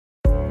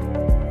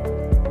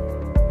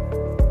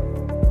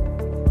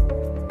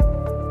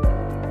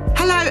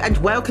and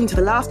welcome to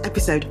the last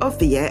episode of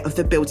the year of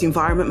the Built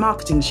Environment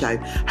Marketing Show,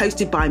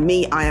 hosted by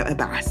me, Aya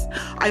Abbas.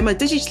 I'm a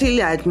digitally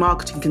led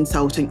marketing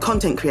consultant,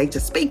 content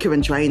creator, speaker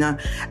and trainer,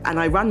 and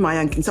I run my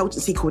own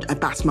consultancy called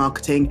Abbas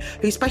Marketing,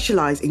 who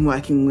specialise in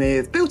working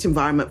with built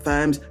environment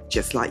firms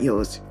just like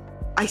yours.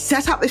 I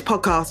set up this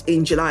podcast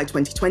in July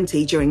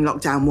 2020 during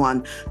lockdown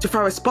 1 to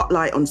throw a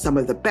spotlight on some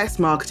of the best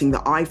marketing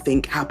that I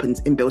think happens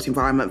in built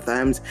environment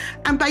firms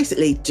and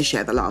basically to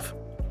share the love.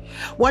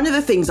 One of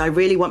the things I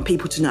really want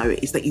people to know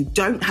is that you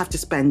don't have to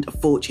spend a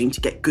fortune to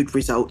get good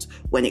results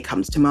when it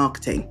comes to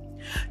marketing.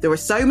 There are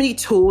so many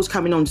tools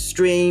coming on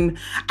stream,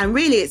 and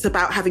really it's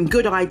about having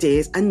good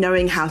ideas and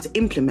knowing how to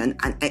implement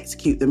and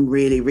execute them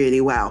really, really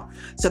well.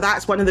 So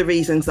that's one of the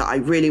reasons that I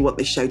really want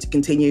this show to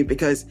continue,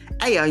 because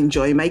A, I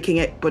enjoy making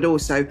it, but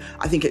also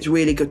I think it's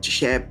really good to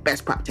share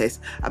best practice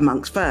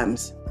amongst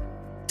firms.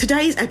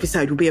 Today's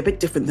episode will be a bit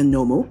different than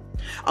normal.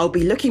 I'll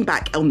be looking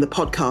back on the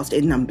podcast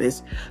in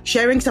numbers,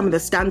 sharing some of the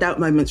standout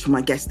moments from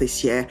my guests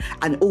this year,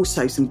 and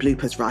also some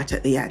bloopers right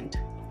at the end.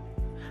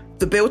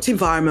 The Built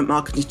Environment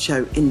Marketing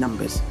Show in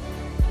numbers.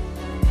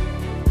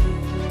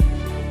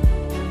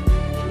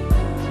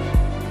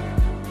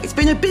 It's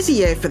been a busy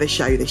year for the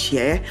show this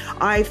year.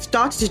 I've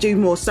started to do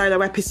more solo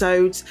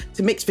episodes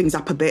to mix things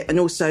up a bit and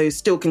also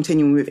still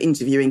continuing with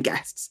interviewing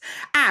guests.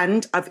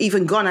 And I've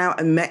even gone out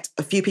and met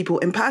a few people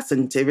in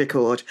person to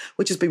record,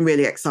 which has been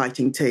really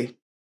exciting too.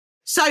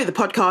 So the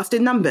podcast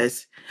in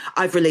numbers.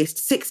 I've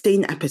released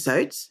 16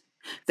 episodes.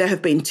 There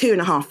have been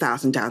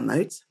 2,500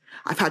 downloads.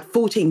 I've had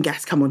 14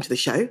 guests come onto the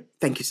show.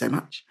 Thank you so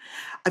much.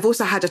 I've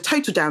also had a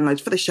total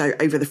downloads for the show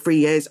over the 3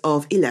 years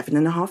of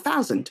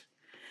 11,500.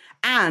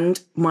 And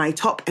my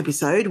top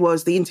episode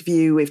was the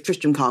interview with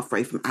Tristram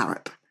Carfrae from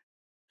Arup.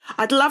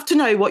 I'd love to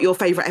know what your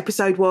favourite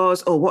episode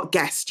was, or what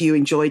guest you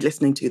enjoyed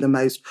listening to the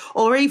most,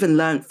 or even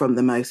learnt from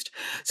the most.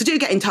 So do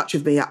get in touch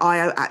with me at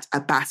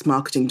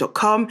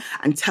io@abbasmarketing.com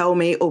and tell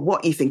me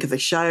what you think of the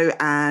show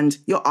and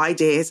your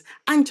ideas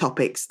and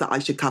topics that I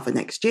should cover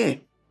next year.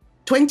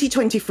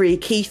 2023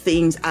 key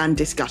themes and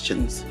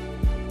discussions.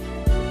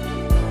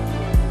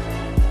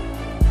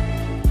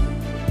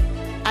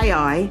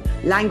 AI,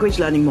 language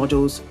learning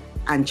models,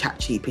 and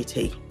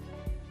ChatGPT.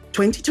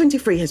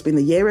 2023 has been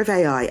the year of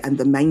AI and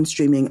the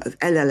mainstreaming of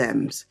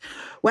LLMs.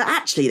 Well,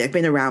 actually, they've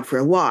been around for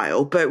a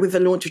while, but with the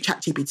launch of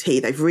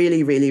ChatGPT, they've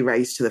really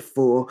raised to the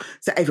fore,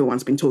 so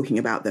everyone's been talking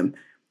about them.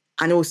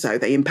 And also,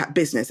 they impact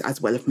business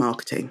as well as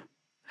marketing.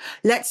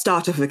 Let's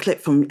start off with a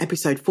clip from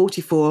episode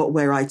 44,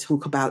 where I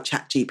talk about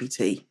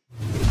ChatGPT.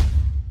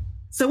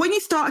 So when you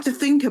start to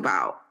think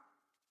about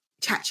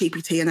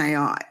ChatGPT and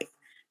AI,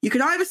 you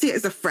can either see it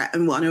as a threat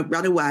and want to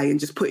run away and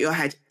just put your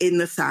head in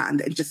the sand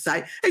and just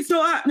say, it's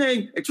not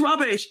happening, it's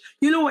rubbish,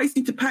 you'll always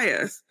need to pay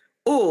us.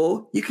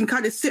 Or you can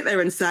kind of sit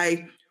there and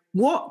say,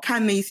 what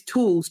can these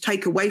tools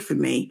take away from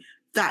me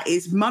that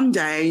is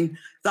mundane,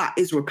 that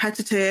is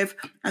repetitive,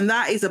 and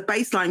that is a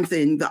baseline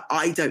thing that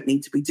I don't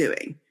need to be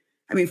doing?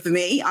 I mean, for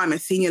me, I'm a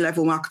senior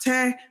level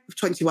marketer with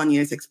 21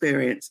 years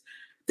experience.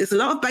 There's a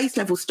lot of base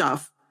level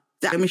stuff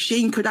that a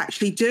machine could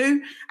actually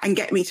do and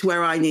get me to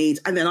where I need.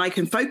 And then I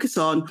can focus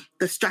on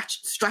the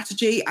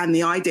strategy and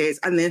the ideas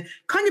and then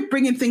kind of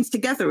bringing things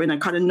together in a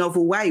kind of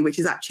novel way, which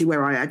is actually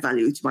where I add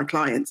value to my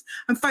clients,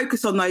 and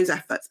focus on those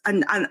efforts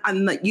and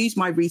use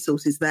my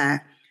resources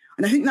there.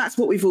 And I think that's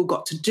what we've all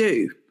got to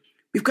do.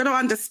 We've got to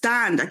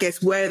understand, I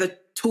guess, where the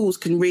tools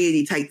can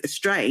really take the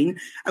strain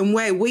and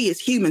where we as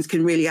humans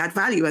can really add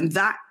value. And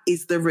that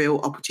is the real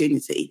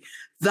opportunity.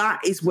 That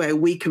is where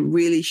we can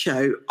really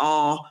show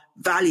our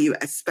value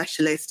as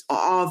specialists or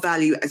our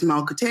value as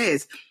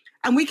marketeers.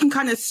 And we can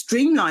kind of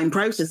streamline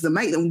processes and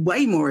make them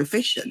way more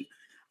efficient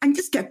and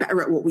just get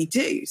better at what we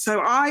do. So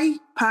I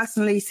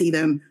personally see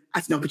them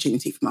as an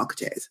opportunity for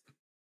marketeers.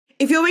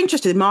 If you're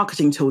interested in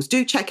marketing tools,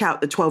 do check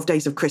out the 12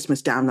 Days of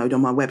Christmas download on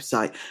my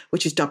website,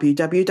 which is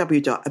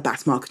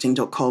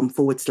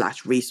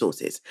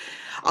www.abbasmarketing.com/resources.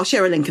 I'll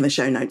share a link in the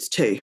show notes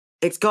too.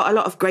 It's got a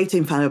lot of great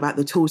info about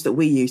the tools that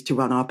we use to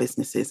run our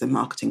businesses and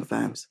marketing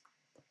firms.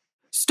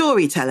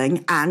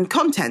 Storytelling and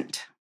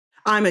content.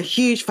 I'm a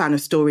huge fan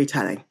of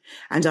storytelling,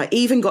 and I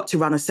even got to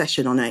run a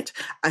session on it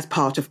as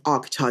part of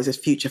Archetyzer's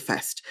Future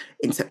Fest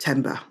in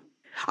September.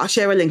 I'll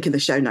share a link in the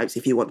show notes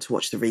if you want to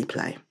watch the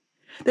replay.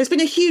 There's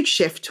been a huge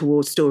shift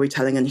towards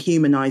storytelling and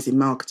humanizing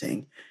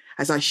marketing,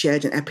 as I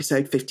shared in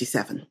episode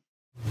 57.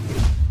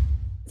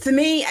 For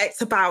me,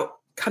 it's about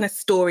kind of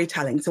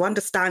storytelling. So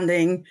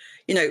understanding,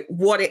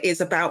 what it is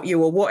about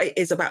you or what it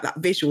is about that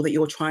visual that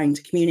you're trying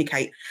to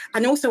communicate.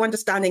 And also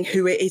understanding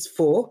who it is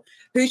for,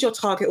 who's your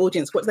target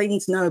audience, what do they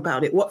need to know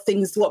about it, what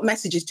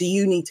messages do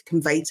you need to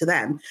convey to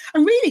them,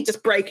 and really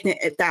just breaking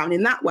it down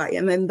in that way.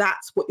 And then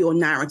that's what your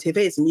narrative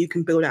is, and you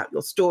can build out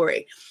your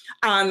story.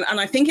 And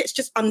I think it's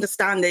just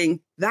understanding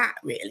that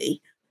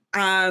really,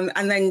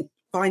 and then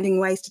finding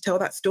ways to tell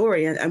that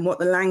story and what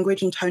the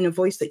language and tone of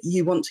voice that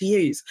you want to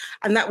use.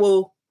 And that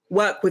will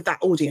work with that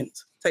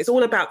audience. So it's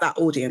all about that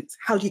audience.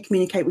 How do you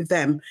communicate with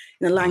them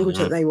in a language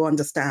that they will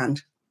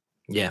understand?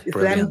 Yeah, it's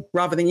brilliant. them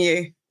rather than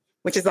you,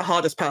 which is the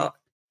hardest part.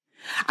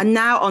 And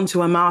now on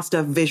to a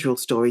master visual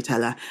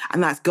storyteller,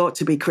 and that's got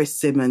to be Chris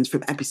Simmons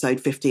from episode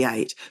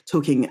 58,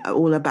 talking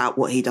all about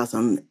what he does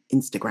on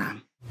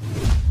Instagram.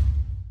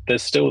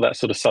 There's still that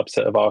sort of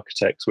subset of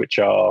architects which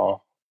are,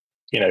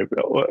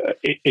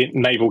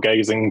 navel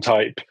gazing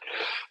type,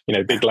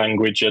 big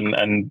language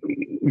and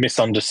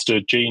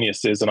misunderstood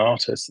geniuses and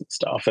artists and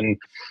stuff. And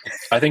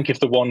I think if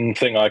the one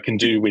thing I can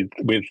do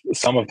with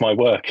some of my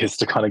work is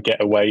to kind of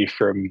get away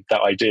from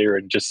that idea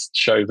and just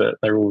show that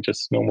they're all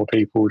just normal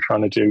people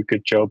trying to do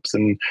good jobs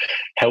and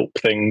help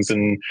things.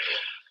 And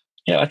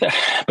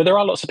but there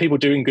are lots of people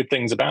doing good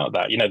things about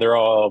that. There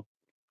are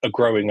a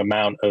growing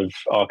amount of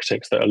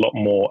architects that are a lot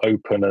more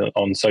open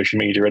on social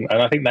media. And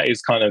I think that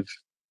is kind of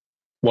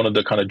one of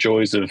the kind of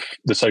joys of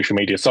the social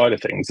media side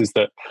of things, is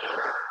that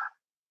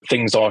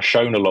things are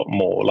shown a lot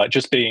more, like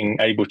just being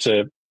able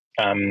to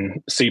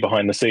see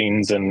behind the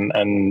scenes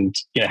and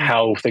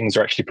how things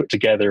are actually put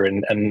together,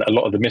 and a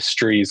lot of the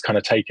mystery is kind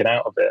of taken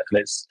out of it.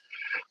 And it's,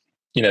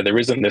 there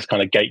isn't this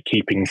kind of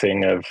gatekeeping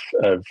thing of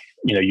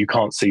you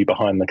can't see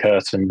behind the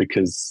curtain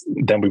because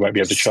then we won't be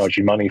able to charge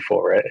you money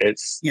for it.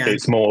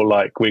 It's more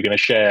like we're going to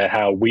share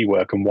how we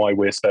work and why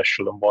we're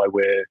special and why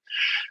we're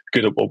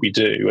good at what we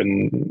do,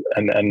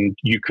 and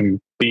you can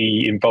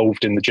be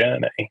involved in the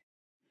journey.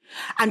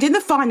 And in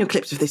the final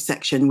clips of this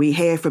section, we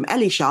hear from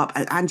Ellie Sharp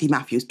and Andy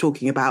Matthews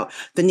talking about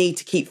the need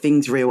to keep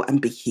things real and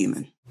be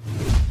human.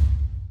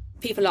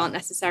 People aren't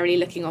necessarily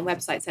looking on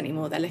websites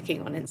anymore. They're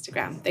looking on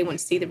Instagram. They want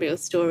to see the real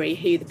story,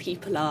 who the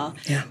people are,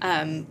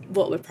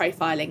 what we're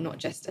profiling, not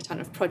just a ton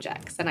of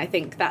projects. And I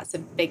think that's a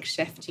big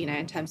shift,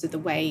 in terms of the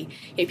way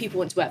people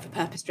want to work for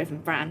purpose-driven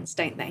brands,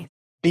 don't they?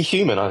 Be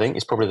human, I think,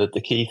 is probably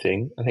the key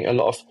thing. I think a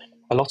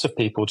lot of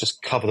people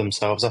just cover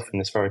themselves up in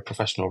this very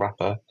professional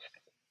wrapper,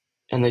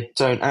 and they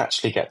don't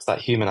actually get to that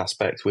human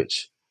aspect,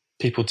 which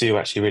people do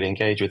actually really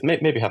engage with.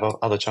 Maybe have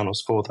other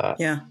channels for that.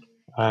 Yeah.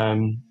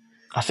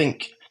 I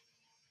think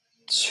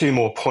 2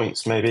 more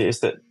points maybe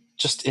is that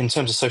just in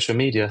terms of social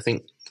media, I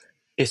think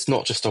it's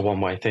not just a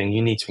one-way thing.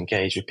 You need to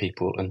engage with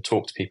people and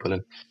talk to people.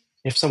 And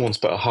if someone's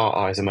put a heart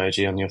eyes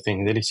emoji on your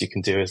thing, the least you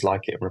can do is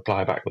like it and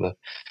reply back with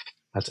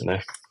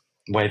a,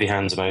 wavy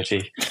hands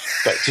emoji.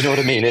 But do you know what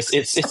I mean?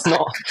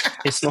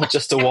 It's not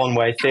just a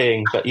one-way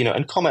thing, but,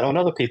 and comment on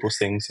other people's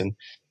things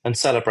and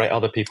celebrate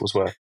other people's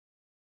work.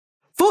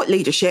 Thought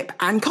leadership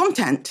and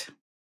content.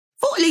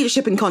 Thought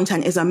leadership and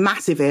content is a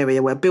massive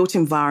area where built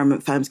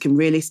environment firms can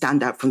really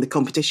stand out from the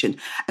competition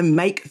and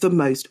make the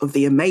most of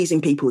the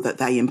amazing people that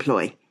they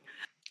employ.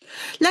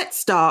 Let's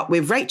start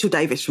with Rachel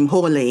Davis from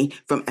Hawley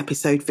from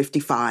episode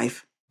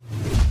 55.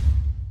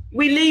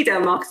 We lead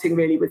our marketing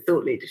really with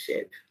thought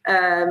leadership.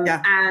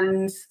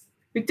 And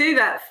we do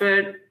that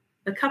for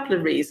a couple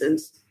of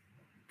reasons.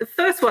 The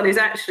first one is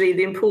actually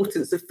the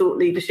importance of thought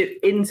leadership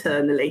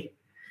internally,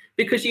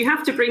 because you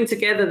have to bring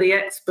together the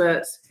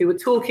experts who are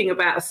talking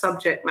about a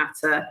subject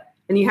matter,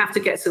 and you have to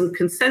get some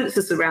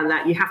consensus around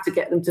that. You have to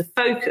get them to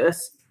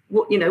focus.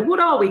 What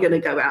are we going to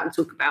go out and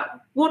talk about?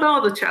 What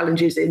are the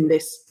challenges in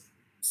this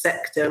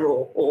sector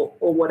or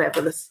whatever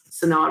the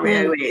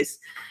scenario is?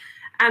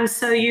 And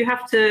so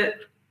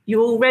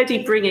you're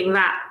already bringing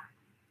that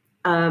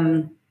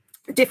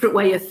different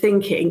way of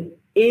thinking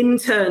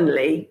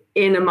internally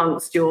in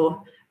amongst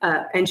your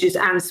engineers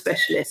and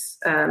specialists,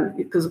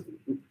 because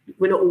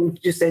we're not all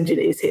just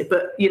engineers here,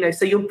 but,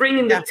 so you're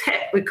bringing the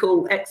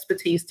technical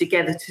expertise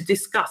together to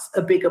discuss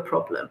a bigger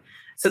problem.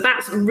 So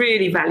that's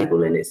really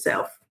valuable in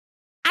itself.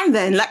 And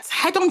then let's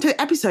head on to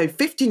episode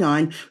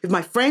 59 with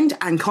my friend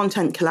and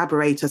content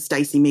collaborator,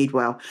 Stacey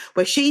Meadwell,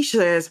 where she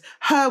shares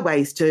her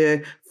ways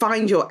to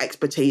find your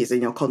expertise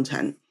in your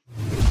content.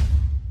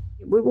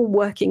 We're all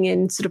working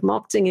in sort of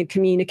marketing and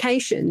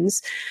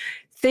communications.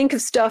 Think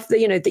of stuff that,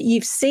 that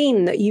you've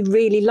seen that you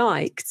really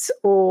liked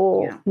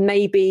or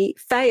maybe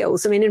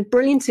fails. I mean, a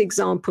brilliant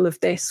example of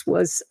this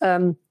was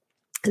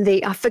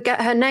I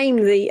forget her name,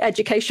 the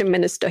education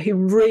minister who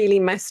really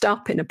messed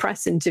up in a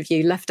press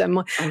interview, left her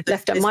mic.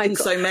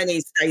 So many,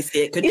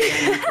 Stacey, it could be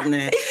any, couldn't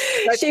it?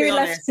 Let's be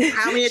honest.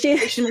 How many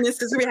education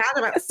ministers have we had?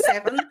 About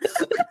 7.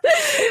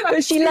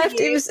 But she left.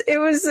 It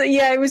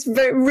was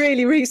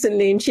really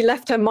recently, and she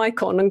left her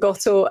mic on and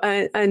got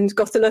a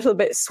little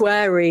bit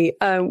sweary,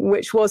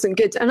 which wasn't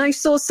good. And I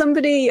saw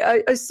somebody,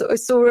 I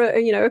saw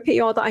a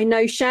PR that I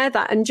know share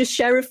that and just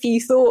share a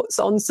few thoughts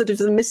on sort of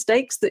the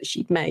mistakes that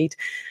she'd made.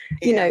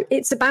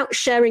 It's about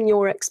sharing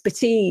your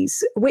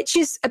expertise, which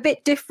is a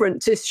bit different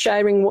to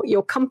sharing what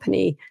your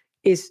company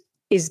is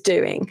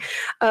doing.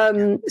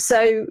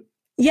 So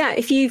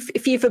if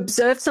you've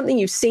observed something,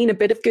 you've seen a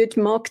bit of good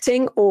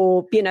marketing,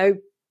 or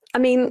it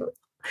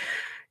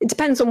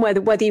depends on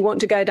whether you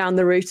want to go down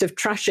the route of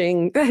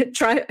trashing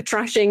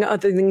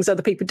other things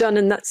other people done,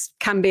 and that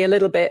can be a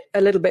little bit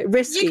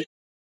risky.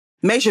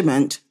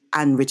 Measurement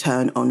and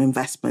return on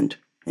investment,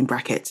 in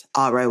brackets,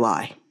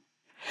 ROI.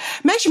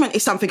 Measurement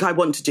is something I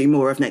want to do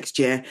more of next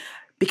year,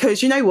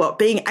 because you know what?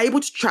 Being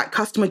able to track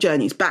customer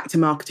journeys back to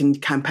marketing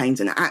campaigns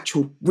and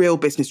actual real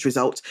business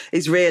results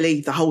is really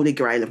the holy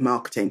grail of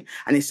marketing,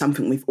 and it's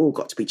something we've all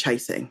got to be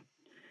chasing.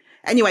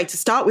 Anyway, to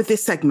start with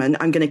this segment,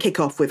 I'm going to kick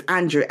off with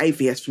Andrew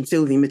Avius from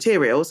Sylvie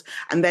Materials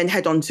and then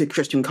head on to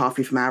Christian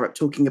Carfrey from Arup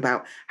talking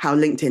about how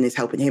LinkedIn is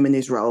helping him in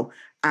his role.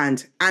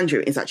 And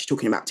Andrew is actually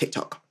talking about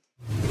TikTok.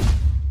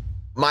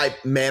 My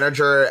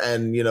manager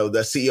and,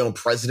 the CEO and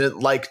president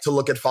like to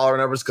look at follower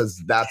numbers because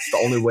that's the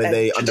only way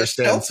they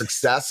understand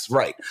success.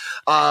 Right.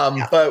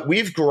 But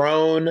we've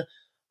grown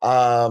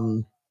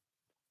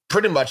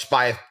pretty much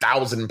by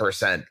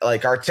 1,000%.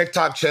 Like our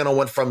TikTok channel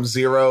went from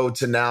 0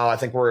 to now, I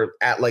think we're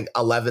at like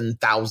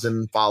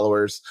 11,000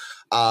 followers.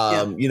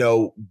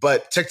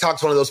 But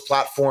TikTok's one of those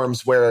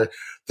platforms where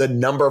the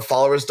number of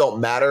followers don't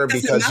matter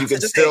because you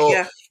can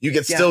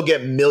still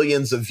get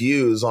millions of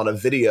views on a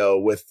video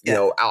with,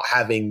 out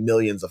having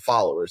millions of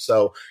followers.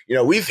 So,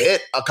 we've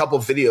hit a couple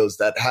of videos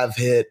that have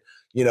hit,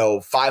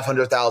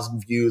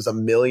 500,000 views,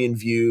 1 million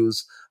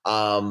views,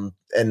 and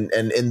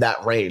in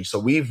that range. So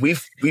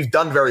we've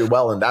done very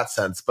well in that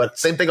sense. But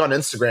same thing on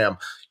Instagram.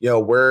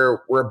 We're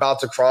about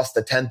to cross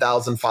the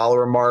 10,000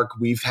 follower mark.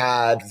 We've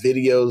had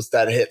videos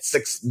that hit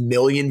 6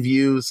 million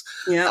views.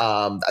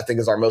 I think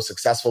is our most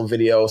successful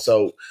video.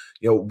 So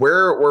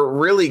we're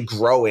really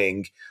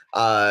growing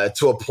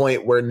to a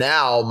point where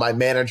now my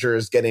manager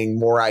is getting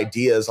more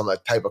ideas on the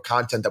type of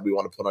content that we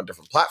want to put on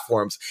different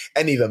platforms.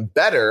 And even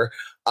better,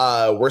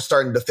 we're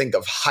starting to think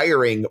of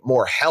hiring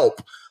more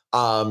help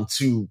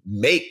to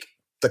make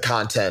the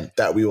content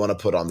that we want to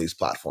put on these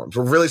platforms.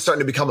 We're really starting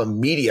to become a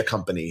media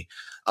company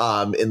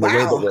in the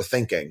way that we're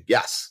thinking.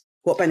 Yes.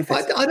 What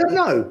benefits? I don't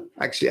know,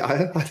 actually.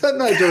 I don't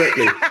know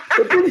directly.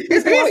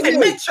 It's the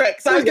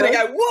metrics. I was going to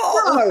go,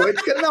 whoa.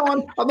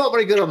 No, I'm not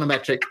very good on the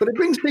metrics, but it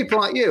brings people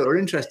like you who are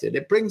interested.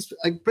 It brings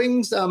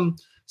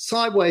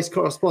sideways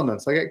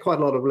correspondence. I get quite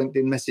a lot of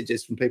LinkedIn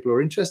messages from people who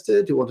are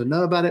interested, who want to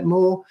know about it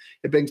more.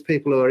 It brings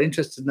people who are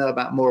interested to know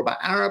more about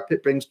Arup.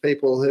 It brings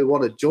people who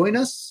want to join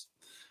us.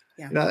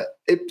 Yeah.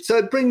 So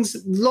it brings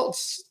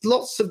lots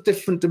of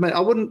different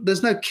dimensions.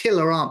 There's no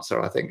killer answer,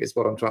 I think, is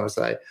what I'm trying to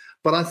say.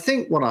 But I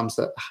think what I'm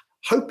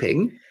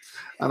hoping,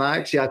 and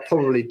I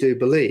probably do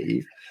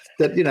believe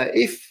that,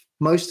 if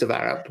most of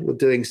Arup were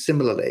doing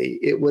similarly,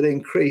 it would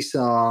increase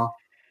our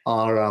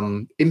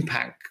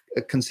impact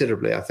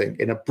considerably, I think,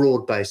 in a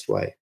broad-based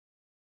way.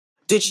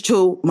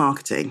 Digital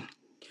marketing.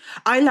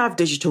 I love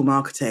digital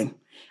marketing,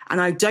 and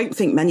I don't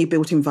think many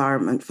built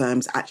environment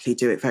firms actually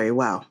do it very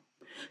well.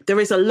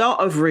 There is a lot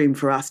of room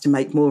for us to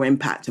make more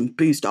impact and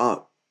boost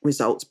our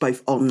results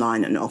both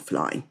online and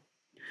offline.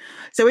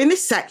 So in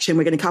this section,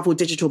 we're going to cover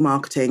digital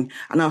marketing,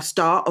 and I'll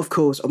start, of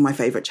course, on my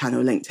favourite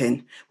channel,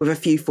 LinkedIn, with a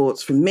few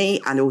thoughts from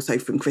me and also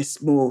from Chris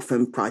Moore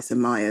from Price &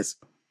 Myers.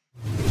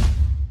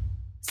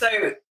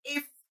 So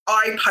if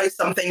I post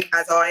something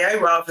as IO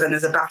rather than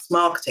as a BAS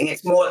marketing,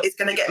 it's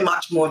going to get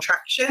much more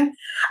traction.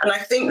 And I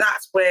think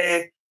that's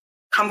where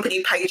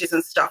company pages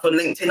and stuff on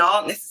LinkedIn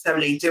aren't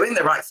necessarily doing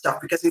the right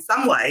stuff, because in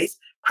some ways,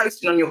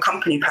 posting on your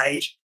company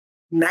page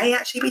may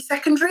actually be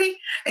secondary.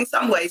 In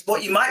some ways,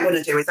 what you might want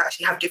to do is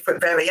actually have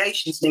different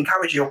variations and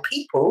encourage your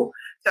people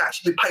to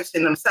actually be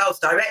posting themselves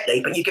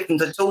directly, but you give them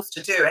the tools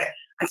to do it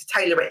and to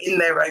tailor it in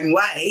their own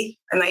way,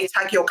 and they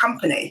tag your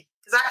company.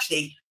 Because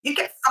actually, you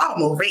get far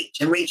more reach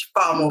and reach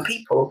far more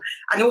people,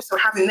 and also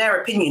having their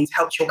opinions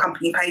helps your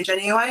company page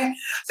anyway.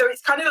 So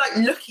it's kind of like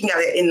looking at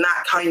it in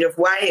that kind of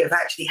way of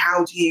actually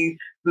how do you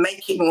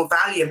make it more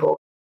valuable.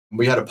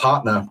 We had a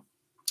partner,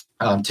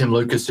 Tim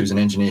Lucas, who's an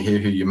engineer here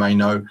who you may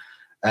know,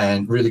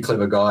 and really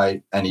clever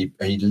guy. And he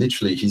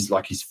literally, he's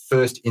like his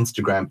first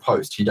Instagram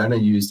post, he'd only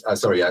used,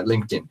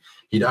 LinkedIn.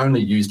 He'd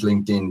only used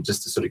LinkedIn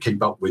just to sort of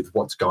keep up with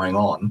what's going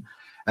on.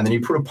 And then he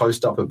put a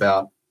post up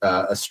about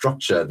a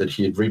structure that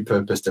he had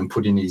repurposed and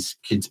put in his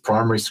kids'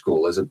 primary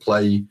school as a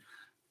play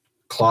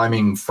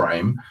climbing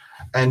frame.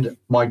 And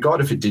my God,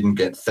 if it didn't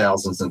get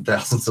thousands and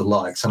thousands of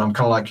likes. And I'm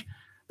kind of like,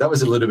 that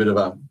was a little bit of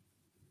a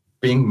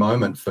bing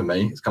moment for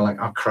me. It's kind of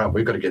like, oh crap,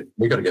 we've got to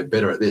get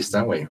better at this,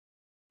 don't we?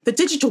 The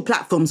digital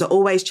platforms are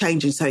always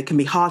changing, so it can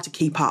be hard to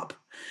keep up.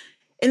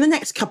 In the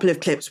next couple of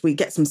clips, we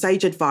get some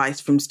sage advice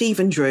from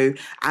Stephen Drew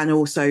and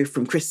also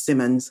from Chris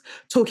Simmons,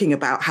 talking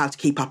about how to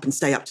keep up and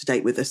stay up to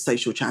date with the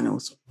social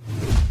channels.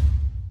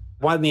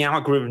 When the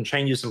algorithm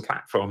changes in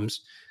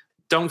platforms,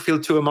 don't feel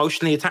too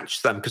emotionally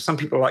attached to them, because some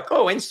people are like,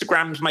 oh,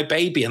 Instagram's my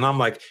baby. And I'm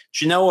like,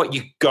 do you know what?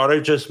 You got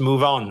to just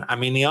move on. I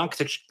mean, the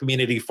Architecture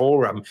Community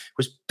Forum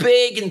was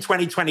big in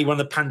 2020 when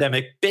the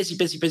pandemic,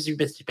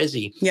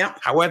 busy. Yeah.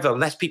 However,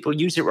 less people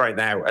use it right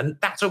now, and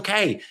that's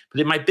okay.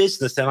 But in my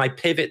business, then I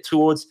pivot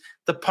towards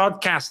the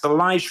podcast, the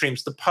live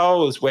streams, the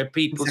polls, where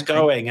people's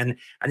going. And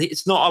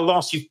it's not a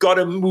loss. You've got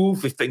to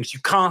move with things. You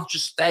can't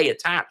just stay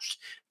attached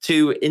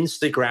to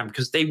Instagram,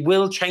 because they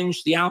will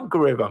change the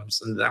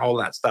algorithms and all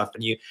that stuff.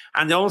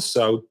 And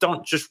also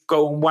don't just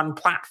go on one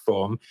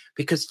platform,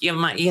 because you're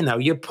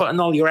putting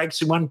all your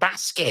eggs in one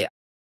basket.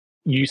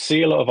 You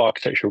see a lot of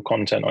architectural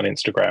content on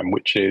Instagram,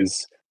 which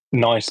is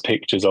nice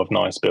pictures of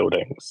nice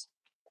buildings.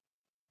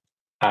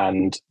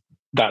 And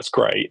that's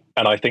great.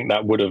 And I think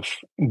that would have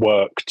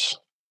worked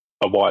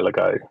a while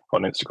ago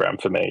on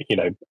Instagram for me,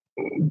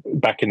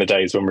 back in the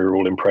days when we were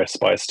all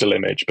impressed by a still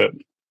image. But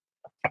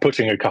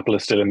putting a couple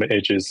of still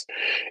images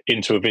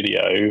into a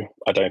video,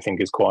 I don't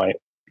think is quite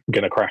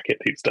going to crack it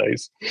these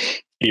days,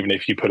 even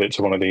if you put it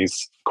to one of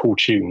these cool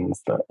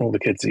tunes that all the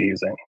kids are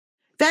using.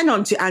 Then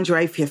on to Andrew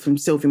Afia from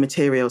Sylvia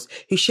Materials,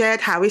 who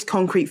shared how his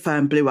concrete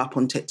firm blew up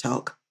on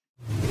TikTok.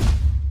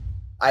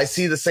 I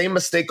see the same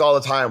mistake all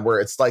the time where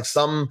it's like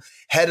some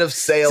head of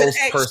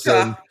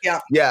salesperson.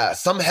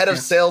 Some head of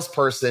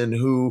salesperson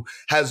who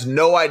has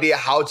no idea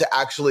how to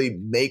actually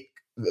make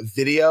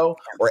video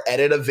or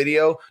edit a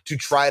video to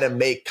try to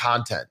make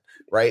content,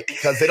 right?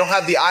 Because they don't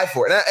have the eye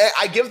for it. And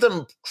I give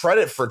them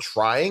credit for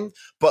trying,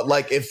 but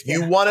like if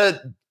you want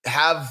to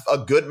have a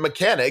good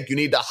mechanic, you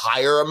need to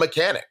hire a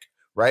mechanic.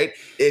 Right?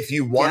 If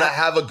you want to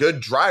have a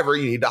good driver,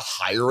 you need to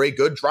hire a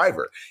good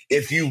driver.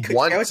 If you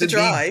want to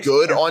be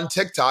good on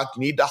TikTok, you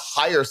need to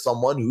hire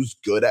someone who's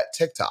good at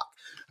TikTok.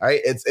 All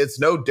right? It's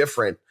no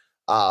different.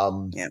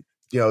 You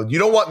know, you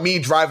don't want me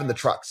driving the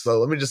truck. So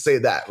let me just say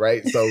that,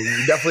 right? So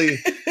you definitely,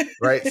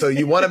 right? So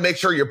you want to make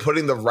sure you're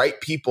putting the right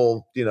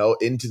people, you know,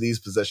 into these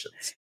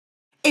positions.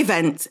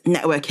 Events,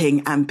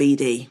 networking, and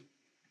BD.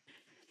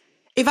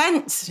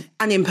 Events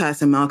and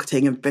in-person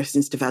marketing and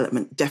business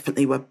development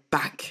definitely were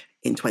back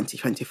in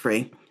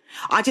 2023.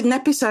 I did an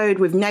episode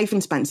with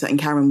Nathan Spencer and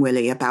Karen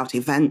Willey about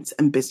events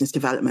and business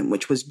development,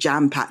 which was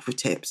jam-packed with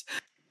tips.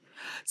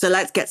 So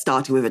let's get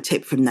started with a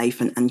tip from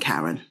Nathan and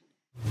Karen.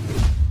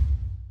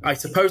 I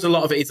suppose a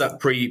lot of it is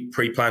that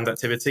pre-planned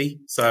activity.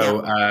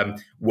 So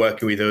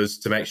working with us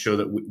to make sure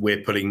that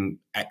we're putting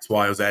X,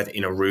 Y, or Z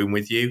in a room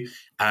with you.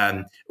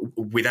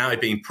 Without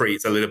it being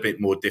it's a little bit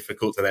more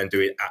difficult to then do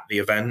it at the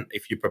event.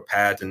 If you're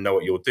prepared and know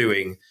what you're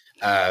doing,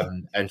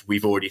 and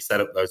we've already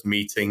set up those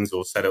meetings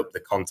or set up the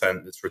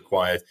content that's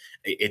required,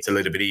 it's a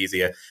little bit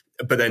easier.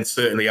 But then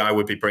certainly I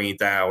would be bringing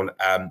down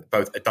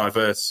both a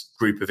diverse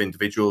group of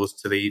individuals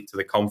to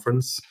the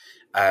conference.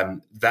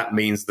 That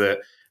means that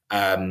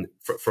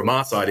from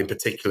our side in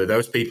particular,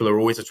 those people are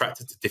always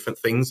attracted to different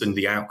things and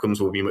the outcomes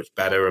will be much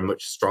better and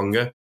much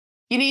stronger.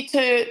 You need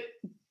to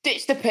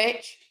ditch the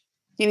pitch,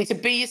 you need to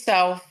be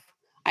yourself,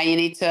 and you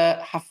need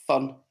to have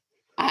fun.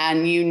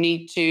 And you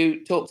need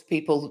to talk to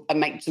people and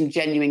make some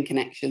genuine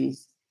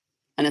connections.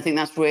 And I think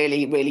that's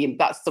really,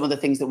 that's some of the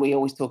things that we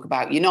always talk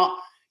about. You're not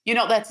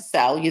there to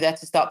sell, you're there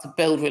to start to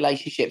build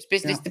relationships.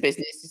 Business to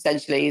business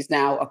essentially is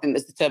now, I think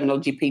there's the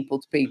terminology people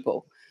to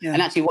people. Yeah.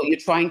 And actually what you're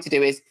trying to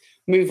do is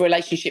move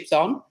relationships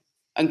on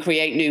and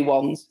create new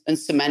ones and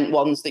cement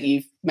ones that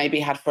you've maybe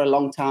had for a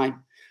long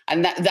time.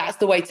 And that's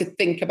the way to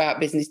think about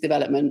business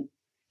development.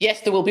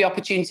 Yes, there will be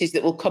opportunities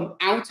that will come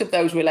out of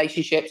those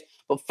relationships,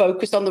 but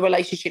focus on the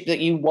relationship that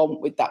you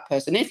want with that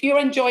person. If you're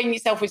enjoying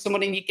yourself with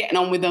someone and you're getting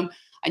on with them,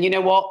 and you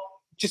know what,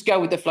 just go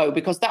with the flow,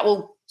 because that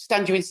will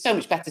stand you in so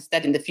much better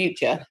stead in the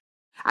future.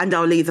 And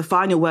I'll leave the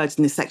final words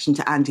in this section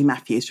to Andy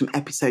Matthews from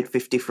episode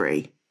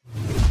 53.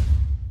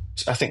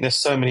 I think there's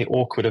so many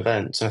awkward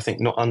events, and I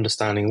think not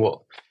understanding what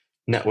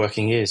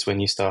networking is when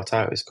you start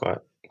out is quite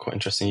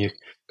interesting. You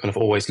kind of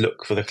always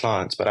look for the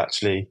clients, but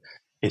actually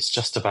it's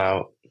just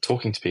about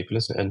talking to people,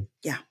 isn't it? And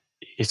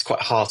it's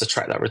quite hard to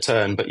track that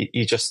return, but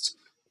you just,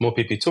 more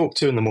people you talk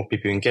to and the more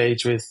people you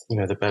engage with, you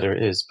know, the better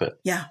it is. But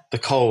the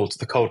cold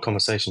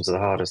conversations are the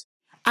hardest.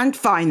 And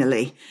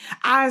finally,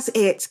 as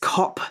it's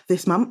COP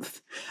this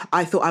month,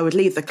 I thought I would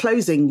leave the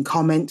closing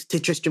comment to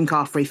Tristram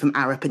Carfrey from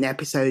Arup in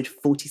episode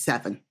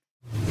 47.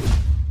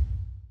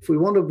 If we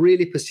want to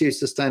really pursue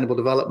sustainable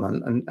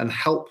development and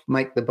help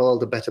make the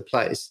world a better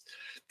place,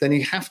 then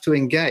you have to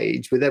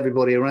engage with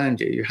everybody around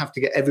you. You have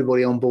to get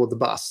everybody on board the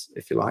bus,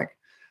 if you like.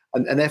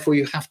 And therefore,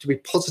 you have to be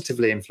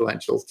positively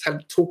influential,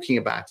 talking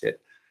about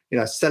it, you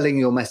know, selling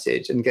your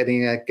message and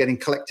getting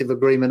collective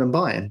agreement and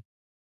buy-in.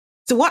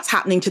 So what's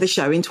happening to the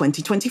show in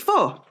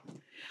 2024?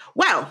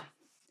 Well,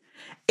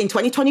 in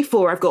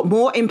 2024, I've got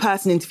more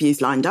in-person interviews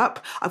lined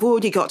up. I've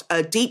already got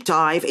a deep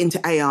dive into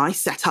AI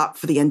set up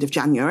for the end of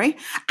January,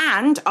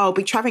 and I'll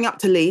be travelling up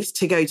to Leeds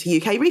to go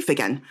to UK Reef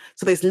again.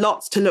 So there's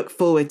lots to look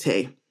forward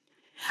to.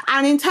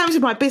 And in terms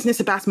of my business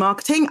about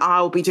marketing,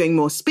 I'll be doing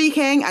more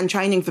speaking and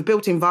training for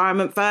built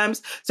environment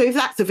firms. So if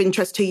that's of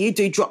interest to you,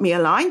 do drop me a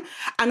line.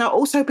 And I'll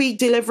also be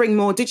delivering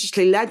more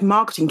digitally led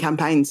marketing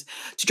campaigns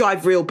to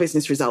drive real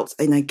business results.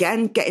 And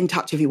again, get in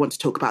touch if you want to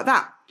talk about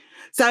that.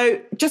 So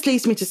just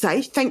leaves me to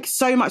say thanks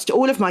so much to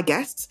all of my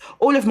guests,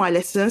 all of my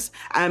listeners,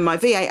 and my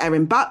VA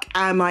Erin Buck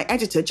and my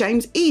editor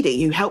James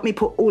Eady, who helped me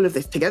put all of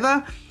this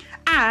together.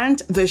 And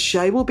the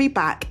show will be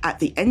back at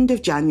the end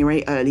of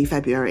January, early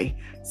February.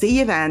 See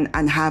you then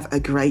and have a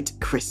great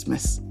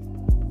Christmas.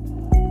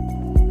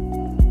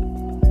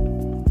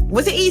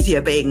 Was it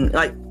easier being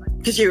like,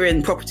 because you're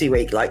in Property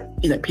Week, like,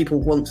 you know, people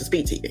want to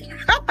speak to you?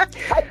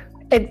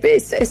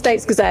 It's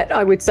Estates Gazette,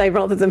 I would say,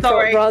 rather than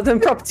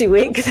Property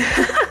Week.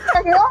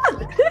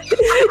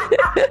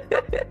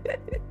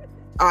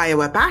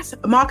 Iowa Bass,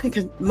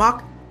 marketing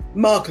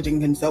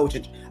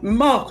consultant.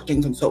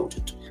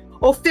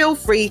 Or feel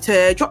free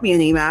to drop me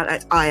an email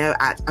at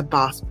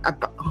io@abas.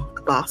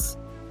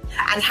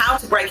 And how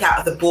to break out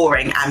of the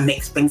boring and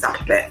mix things up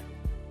a bit.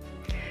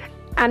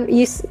 And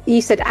you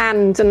said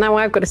and now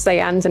I've got to say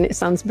and it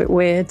sounds a bit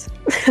weird.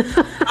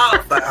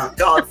 Oh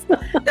God!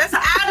 There's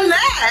and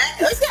there.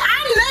 There's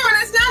and there, and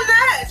there's none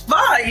there. It's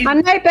fine. I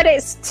know, but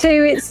it's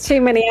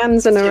too many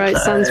ands in a row. It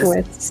sounds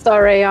weird.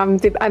 Sorry, I'm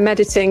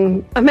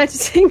editing.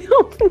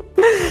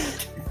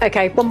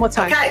 Okay, one more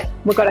time. Okay,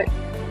 we got it.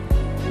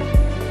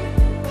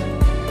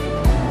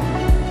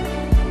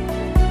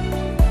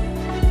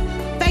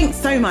 Thanks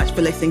so much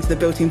for listening to the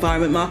Built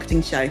Environment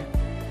Marketing Show.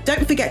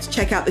 Don't forget to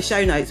check out the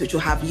show notes, which will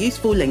have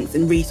useful links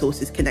and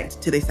resources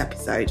connected to this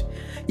episode.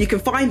 You can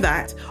find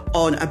that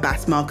on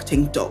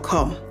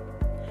abassmarketing.com.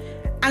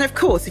 And of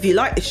course, if you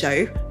like the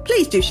show,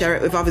 please do share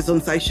it with others on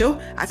social,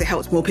 as it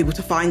helps more people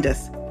to find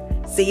us.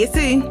 See you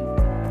soon.